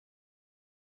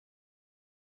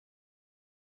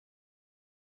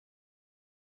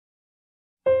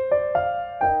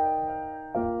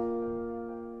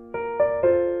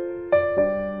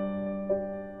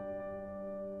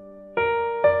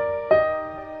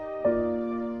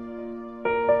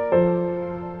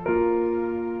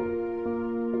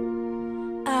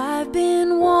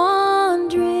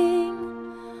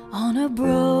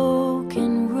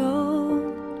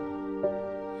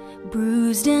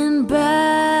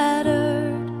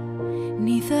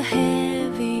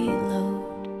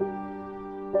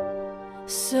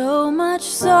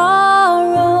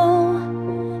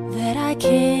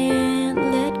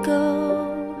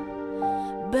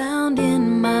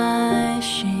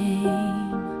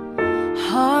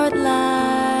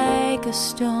a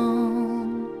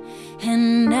stone.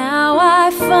 And now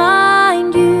I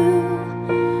find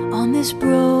you on this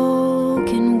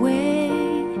broken way,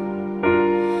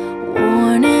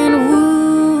 worn and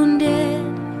wounded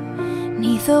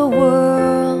neath a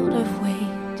world of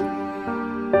weight.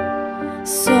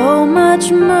 So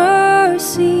much mercy